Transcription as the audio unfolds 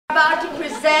About to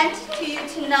present to you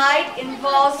tonight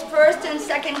involves first and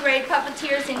second grade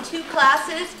puppeteers in 2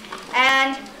 classes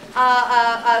and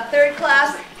third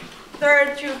class,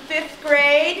 3rd through 5th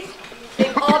grade.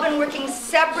 They've all been working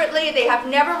separately. They have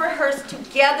never rehearsed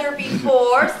together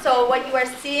before, so what you are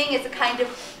seeing is a kind of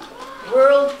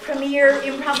world premiere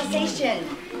improvisation,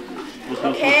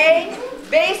 okay?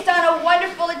 Based on a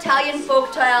wonderful Italian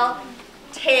folk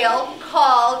tale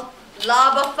called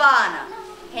La Bafana.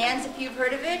 Hands if you've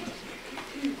heard of it.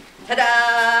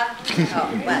 Ta-da! Oh,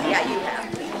 well, yeah, you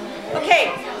have.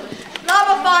 Okay, La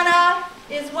Bafana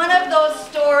is one of those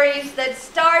stories that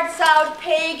starts out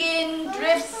pagan,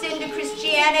 drifts into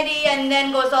Christianity, and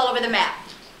then goes all over the map.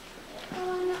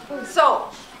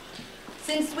 So,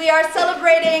 since we are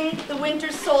celebrating the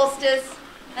winter solstice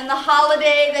and the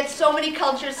holiday that so many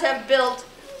cultures have built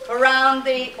around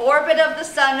the orbit of the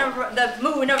sun, or the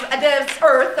moon, of the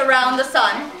earth around the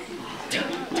sun,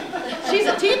 she's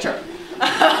a teacher.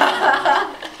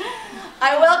 I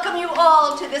welcome you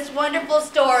all to this wonderful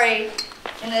story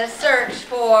in a search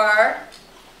for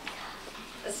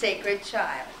the sacred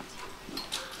child.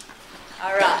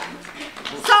 All right.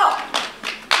 So,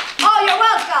 oh, you're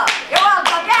welcome. You're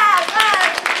welcome. Yes,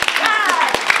 yes,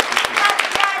 yes. That's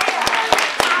the idea.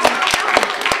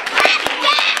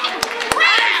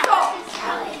 So,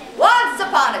 once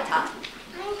upon a time.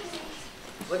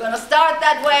 We're going to start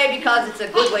that way because it's a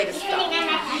good way to start.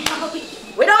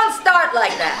 We don't start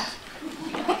like that.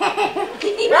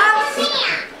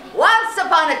 Once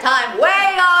upon a time,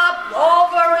 way up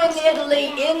over in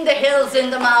Italy, in the hills, in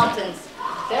the mountains,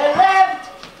 there lived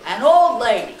an old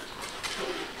lady.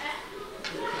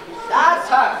 That's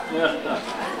her.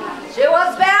 She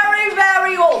was very,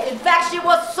 very old. In fact, she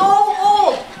was so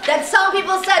old that some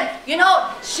people said, you know,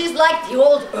 she's like the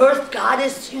old earth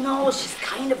goddess, you know, she's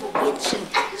kind of a witch and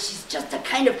she's just a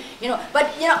kind of, you know,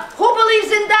 but, you know, who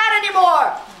believes in that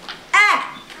anymore?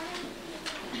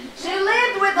 She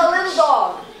lived with a little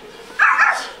dog.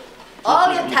 All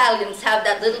the Italians have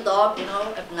that little dog, you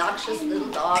know, obnoxious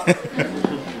little dog.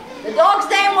 The dog's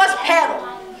name was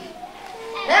Pero.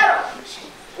 Pero,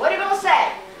 what are you going to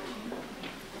say?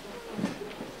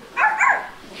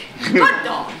 Good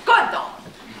dog, good dog.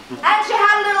 And she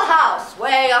had a little house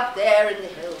way up there in the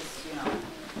hills, you know.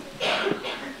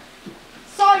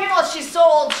 So, you know, she's so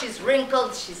old, she's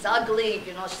wrinkled, she's ugly,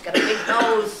 you know, she's got a big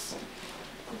nose.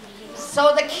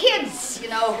 So the kids, you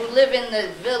know, who live in the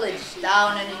village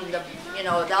down in the, you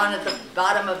know, down at the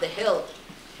bottom of the hill,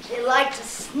 they like to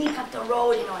sneak up the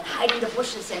road, you know, and hide in the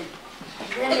bushes, and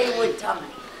then they would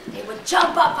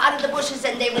jump up out of the bushes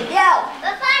and they would yell,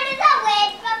 Bafana's a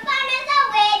witch! Bafana's a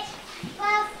witch!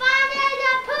 Bafana's a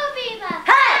poopy!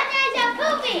 Bafana's a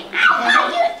poopy! I thought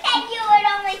you said you would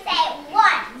only say it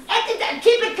once.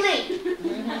 keep it clean.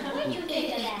 Where'd you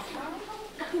think of that?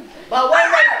 Well,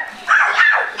 when they...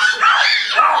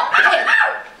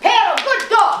 Pero,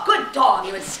 good dog.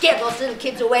 You would scare those little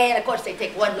kids away, and of course they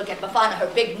take one look at Bafana, her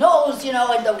big nose, you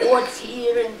know, and the warts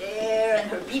here and there, and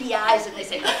her beady eyes, and they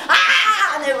say,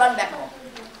 ah, and they run back home.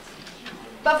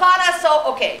 Bafana, so,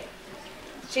 okay,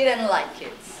 she didn't like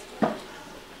kids.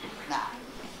 Nah.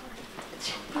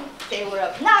 They were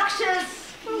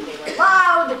obnoxious, they were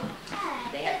loud,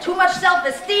 they had too much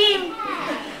self-esteem. They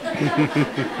were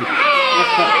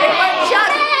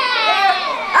just there.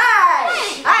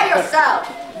 Hi yourself.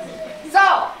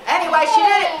 So, anyway, she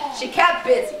did it. She kept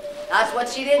busy. That's what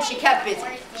she did. She kept busy.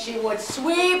 She would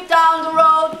sweep down the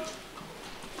road.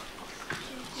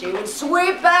 She would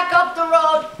sweep back up the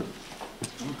road.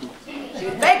 She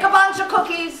would bake a bunch of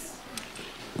cookies.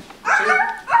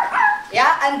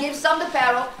 And give some to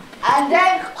Pero. And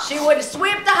then she would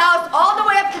sweep the house all the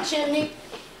way up the chimney.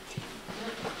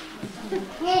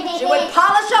 She would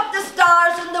polish up the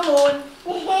stars and the moon.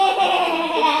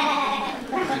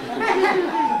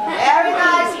 Very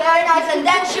nice, very nice. And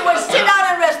then she would sit down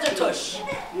and rest her tush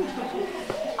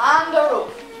on the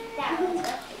roof.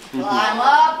 Climb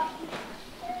up.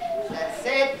 That's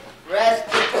it.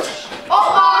 Rest your tush. Come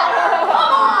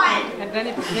on! And then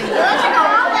it begins.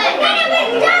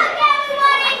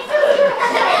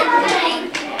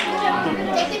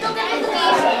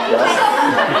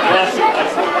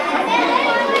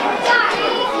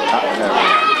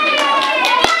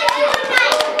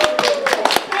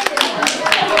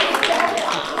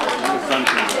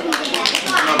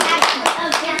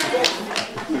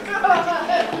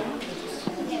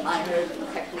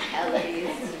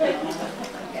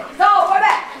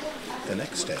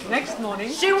 Next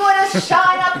morning, she would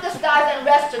shine up the stars and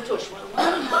rest her tush. Well,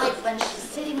 one night when she's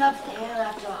sitting up there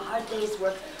after a hard day's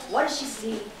work, what does she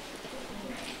see?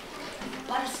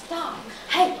 But a star.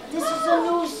 Hey, this is a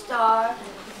new star.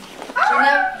 She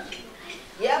never,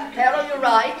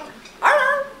 night.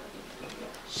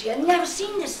 She had never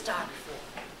seen this star before.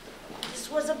 This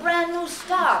was a brand new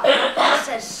star. She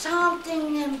said,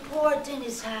 something important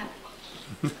is happening.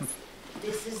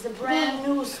 This is a brand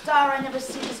new star. I never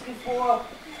seen this before.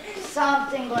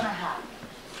 Something gonna happen.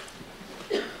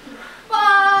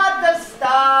 But the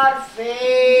star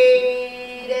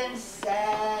faded and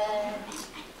sad.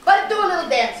 But do a little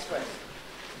dance first.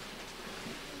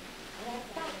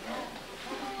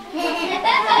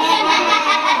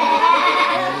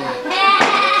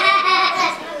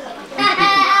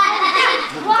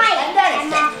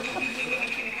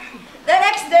 The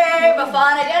next day,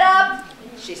 Bafana get up.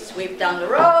 She sweep down the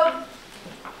road.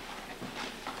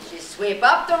 She sweep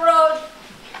up the road.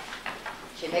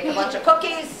 She make a bunch of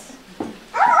cookies.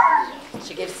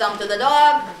 She gives some to the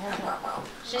dog.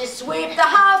 She sweep the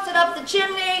house and up the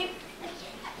chimney.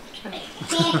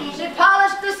 She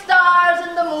polished the stars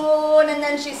and the moon, and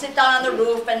then she sit down on the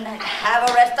roof and have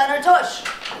a rest on her tush.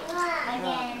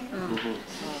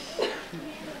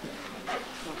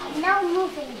 No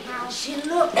moving house. She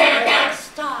looked for that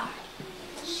star.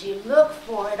 She looked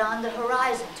for it on the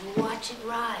horizon to watch it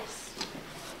rise.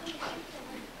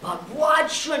 But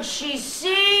what should she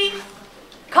see?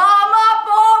 Come up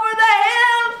over the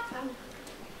hill.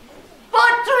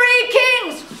 But 3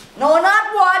 kings. No,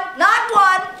 not one,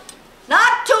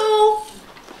 not 2,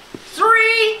 3,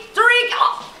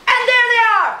 oh, and there they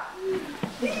are.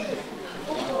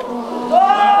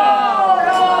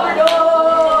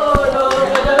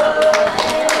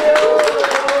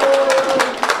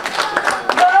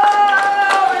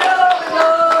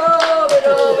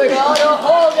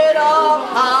 Hold it up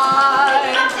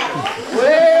high,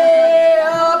 way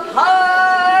up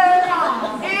high,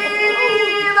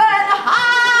 even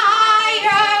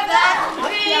higher. That's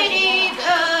pretty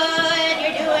good.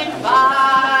 You're doing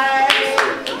fine.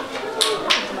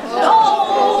 No,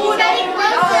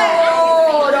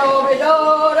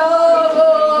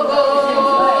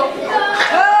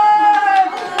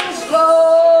 turn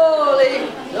slowly.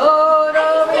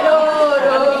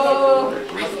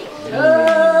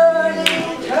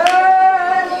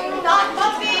 Turning, not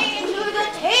bumping into the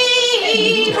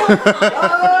table.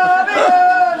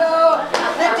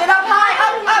 Lift it up high,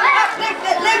 up, lift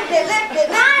it.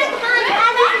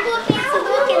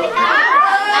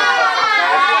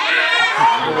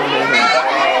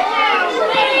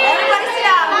 Everybody sit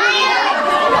down.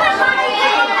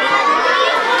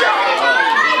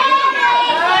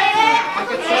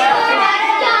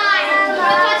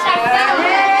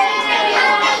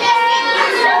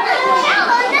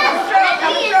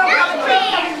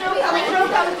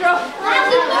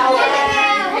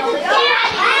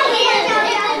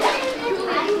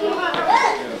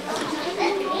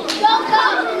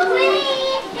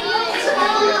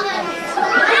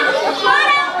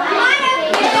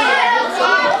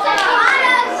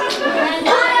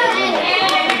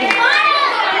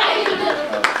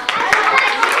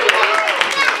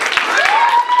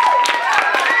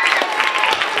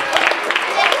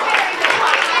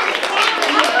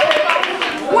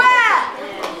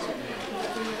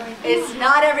 It's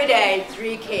not every day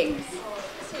 3 kings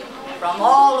from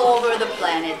all over the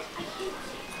planet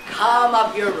come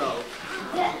up your road.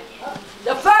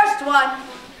 The first one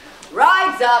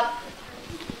rides up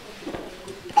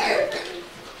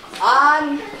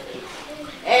on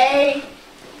a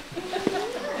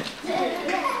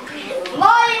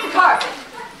flying carpet.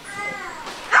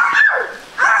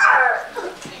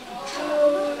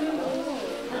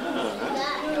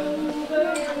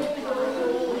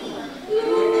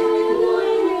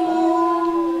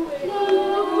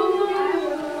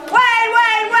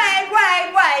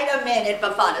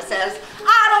 Bafana says,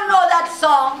 I don't know that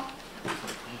song.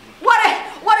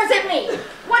 What does it mean?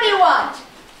 What do you want?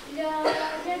 Yeah,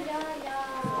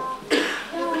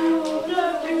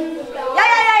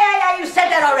 you said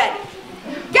that already.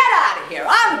 Get out of here,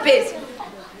 I'm busy.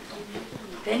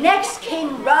 The next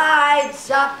king rides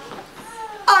up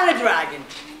on a dragon.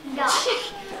 No.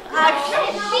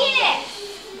 Phoenix.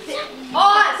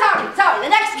 Oh, sorry. The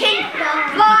next king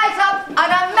flies up on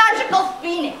a magical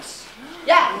phoenix.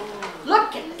 Yeah.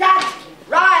 Look at that,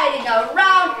 riding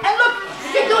around, and look,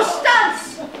 you can do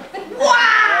stunts.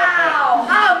 Wow,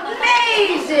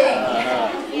 amazing.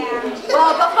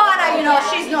 Well, Bafana, you know,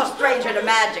 she's no stranger to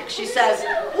magic. She says,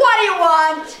 what do you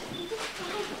want?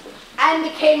 And the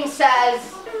king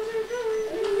says,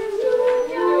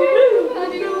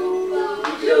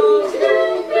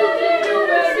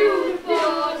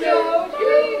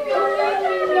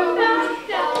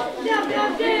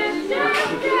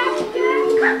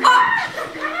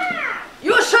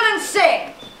 you shouldn't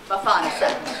sing, Bafana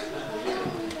said.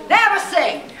 Never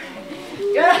sing.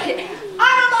 I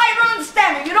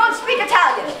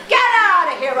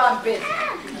got busy.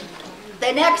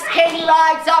 The next king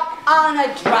rides up on a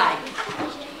dragon.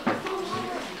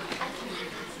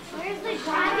 Where's the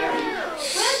dragon?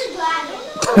 Where's the dragon?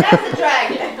 That's the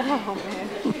dragon.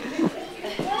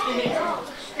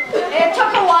 It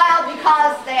took a while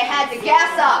because they had to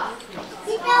gas up.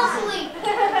 He fell asleep.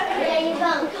 There you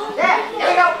go. There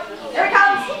we go. Here it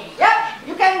comes. Yep,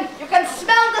 you can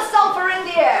smell the sulfur in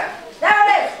the air. There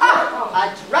it is. Oh,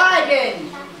 a dragon.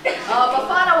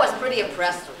 Bafana was pretty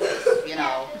impressed with this, you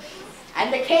know.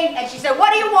 And the king, and she said,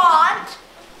 what do you want?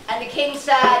 And the king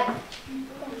said,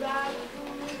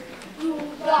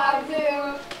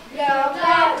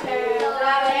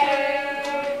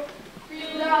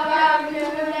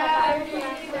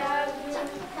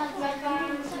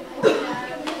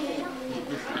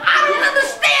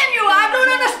 I don't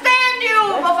understand you,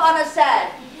 Bafana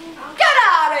said. Get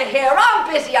out of here,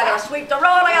 I'm busy. I gotta sweep the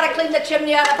road, I gotta clean the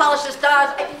chimney, I gotta polish the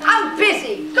stars. I'm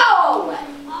busy, go away.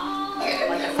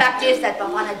 But the fact is that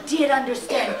Bafana did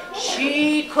understand.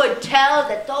 She could tell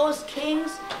that those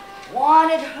kings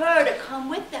wanted her to come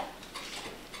with them.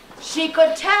 She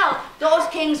could tell those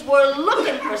kings were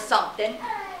looking for something,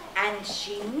 and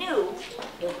she knew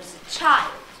it was a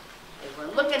child. They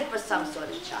were looking for some sort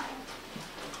of child.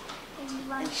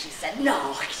 And she said,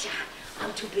 no,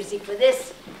 I'm too busy for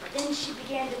this. But then she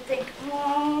began to think,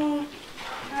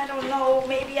 I don't know,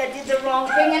 maybe I did the wrong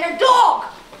thing. And her dog,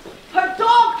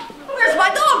 where's my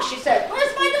dog? She said,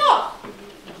 where's my dog?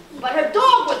 But her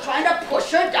dog was trying to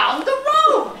push her down the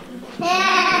road.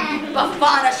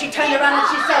 Bafana, she turned around and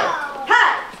she said,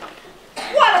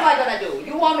 hey, what am I going to do?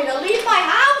 You want me to leave my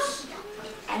house?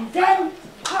 And then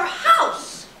her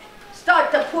house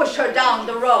start to push her down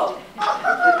the road.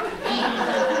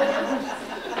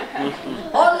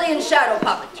 Only in shadow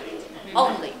puppetry.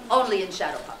 Only in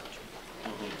shadow puppetry.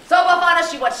 So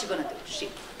Bafana, what's she going to do? She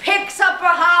picks up her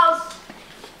house.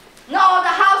 No, the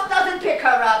house doesn't pick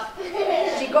her up.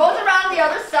 She goes around the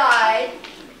other side,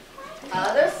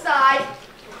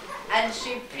 and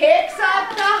she picks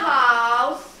up the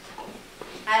house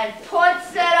and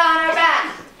puts it on her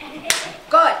back.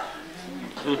 Good.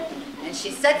 And she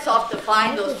sets off to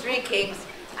find those three kings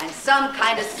and some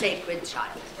kind of sacred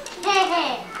child.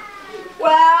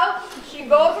 Well, she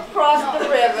goes across the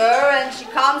river and she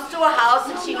comes to a house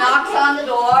and she knocks on the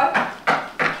door.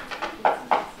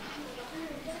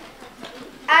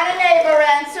 And a neighbor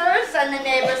answers, and the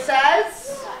neighbor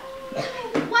says,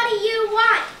 What do you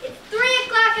want? It's 3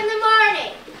 o'clock in the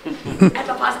morning. And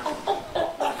Papa's,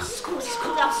 excuse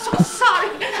me, I'm so sorry.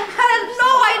 I had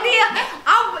no idea.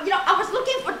 I was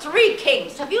looking for 3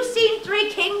 kings. Have you seen 3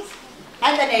 kings?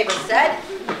 And the neighbor said,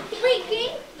 3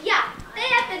 kings? Yeah, they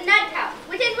have the nut house,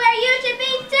 which is where you should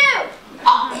be too.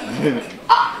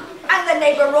 And the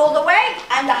neighbor rolled away,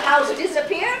 and the house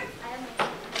disappeared.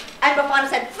 And Bafana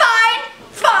said, fine,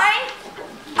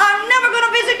 I'm never going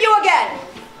to visit you again.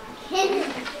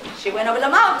 She went over the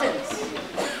mountains.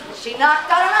 She knocked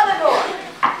on another door.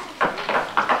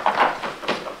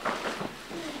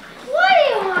 What do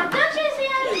you want? Don't you see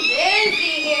I'm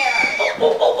busy here?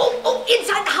 Oh,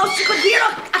 inside the house she could hear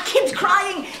a kid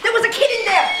crying. There was a kid in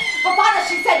there. Bafana,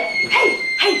 she said,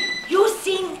 hey, you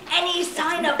seen any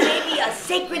sign of maybe a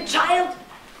sacred child?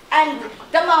 And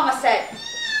the mama said,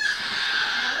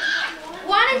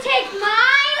 Want to take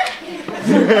mine? I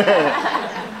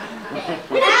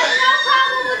have no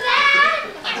problem with that.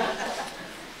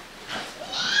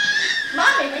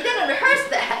 Mommy, we didn't rehearse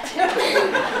that.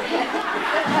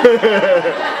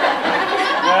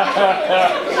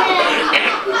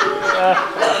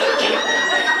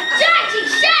 Georgie,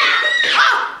 shut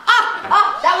up!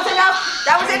 That was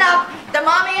enough. The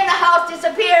mommy in the house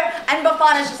disappeared, and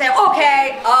Bafana, she said,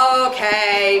 okay.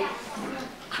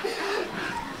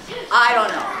 I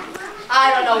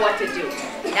don't know what to do.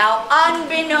 Now,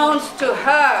 unbeknownst to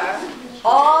her,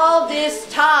 all this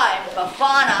time,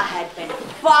 Bafana had been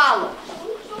followed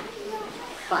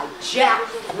by Jack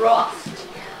Frost.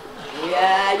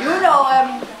 Yeah, you know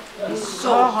him. He's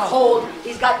so cold.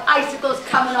 He's got icicles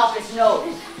coming off his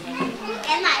nose.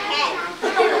 In my head.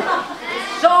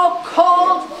 He's so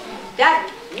cold that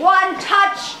one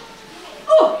touch,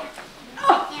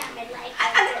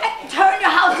 and turn your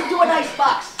house into an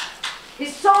icebox.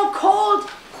 He's so cold,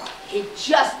 he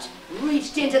just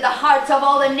reached into the hearts of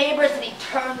all the neighbors and he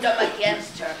turned them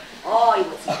against her. Oh, he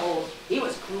was cold. He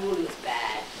was cruel. He was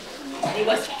bad. And he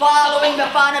was following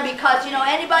Bafana because,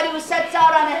 anybody who sets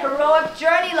out on a heroic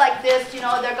journey like this,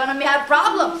 they're going to have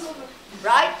problems,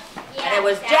 right? Yeah, and it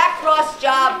was Jack Frost's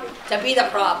job to be the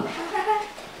problem.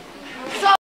 So